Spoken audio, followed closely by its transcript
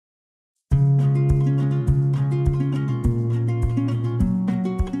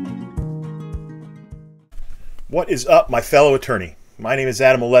What is up, my fellow attorney? My name is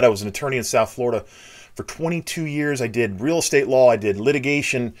Adam Ouellette. I was an attorney in South Florida for 22 years. I did real estate law, I did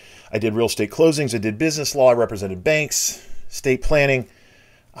litigation, I did real estate closings, I did business law, I represented banks, estate planning.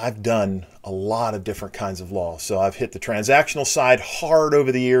 I've done a lot of different kinds of law. So I've hit the transactional side hard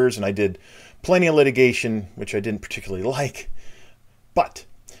over the years, and I did plenty of litigation, which I didn't particularly like. But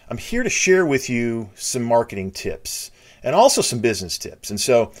I'm here to share with you some marketing tips and also some business tips. And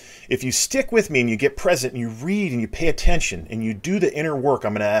so if you stick with me and you get present and you read and you pay attention and you do the inner work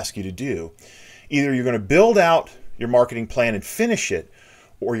I'm going to ask you to do, either you're going to build out your marketing plan and finish it,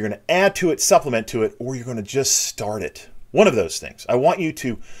 or you're going to add to it, supplement to it, or you're going to just start it. One of those things. I want you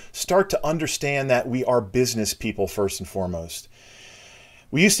to start to understand that we are business people first and foremost.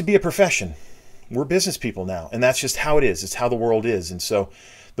 We used to be a profession. We're business people now, and that's just how it is. It's how the world is. And so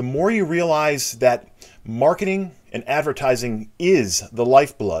the more you realize that marketing and advertising is the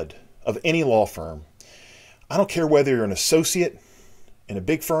lifeblood of any law firm, I don't care whether you're an associate in a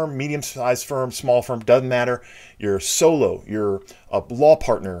big firm, medium-sized firm, small firm, doesn't matter. You're solo, you're a law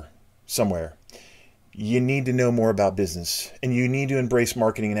partner somewhere. You need to know more about business, and you need to embrace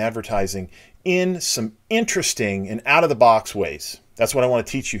marketing and advertising in some interesting and out-of-the-box ways. That's what I want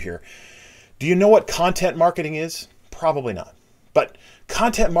to teach you here. Do you know what content marketing is? Probably not. But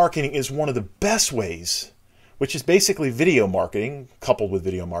content marketing is one of the best ways, which is basically video marketing coupled with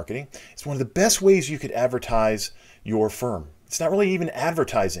video marketing. It's one of the best ways you could advertise your firm. It's not really even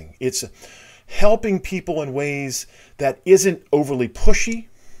advertising. It's helping people in ways that isn't overly pushy.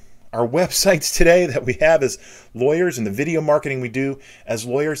 Our websites today that we have as lawyers and the video marketing we do as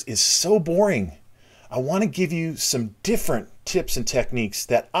lawyers is so boring. I want to give you some different tips and techniques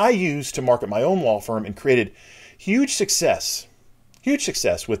that I use to market my own law firm and created huge success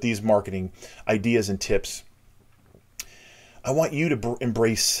with these marketing ideas and tips. I want you to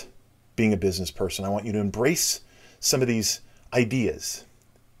embrace being a business person. I want you to embrace some of these ideas.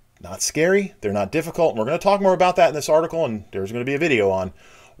 Not scary, they're not difficult, and we're going to talk more about that in this article, and there's going to be a video on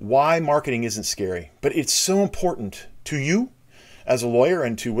why marketing isn't scary, but it's so important to you as a lawyer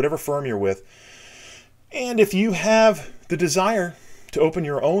and to whatever firm you're with. And if you have the desire to open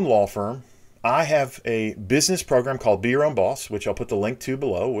your own law firm, I have a business program called Be Your Own Boss, which I'll put the link to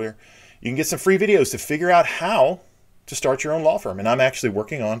below, where you can get some free videos to figure out how to start your own law firm. And I'm actually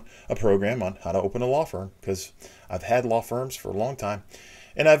working on a program on how to open a law firm because I've had law firms for a long time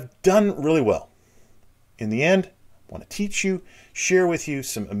and I've done really well. In the end, I want to teach you, share with you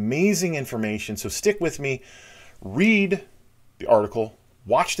some amazing information. So stick with me, read the article,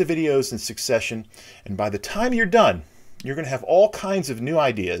 watch the videos in succession, and by the time you're done, you're going to have all kinds of new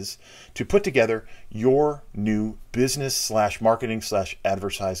ideas to put together your new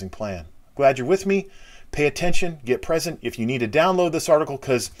business/marketing/advertising plan. Glad you're with me. Pay attention, get present. If you need to download this article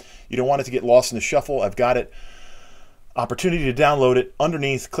because you don't want it to get lost in the shuffle, I've got it. Opportunity to download it.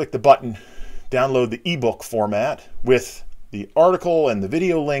 Underneath, click the button, download the ebook format with the article and the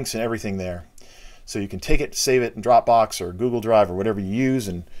video links and everything there. So you can take it, save it in Dropbox or Google Drive or whatever you use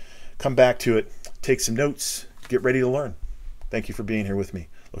and come back to it, take some notes, get ready to learn. Thank you for being here with me.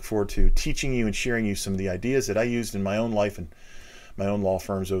 Look forward to teaching you and sharing you some of the ideas that I used in my own life and my own law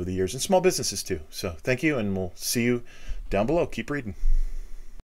firms over the years and small businesses too. So thank you, and we'll see you down below. Keep reading.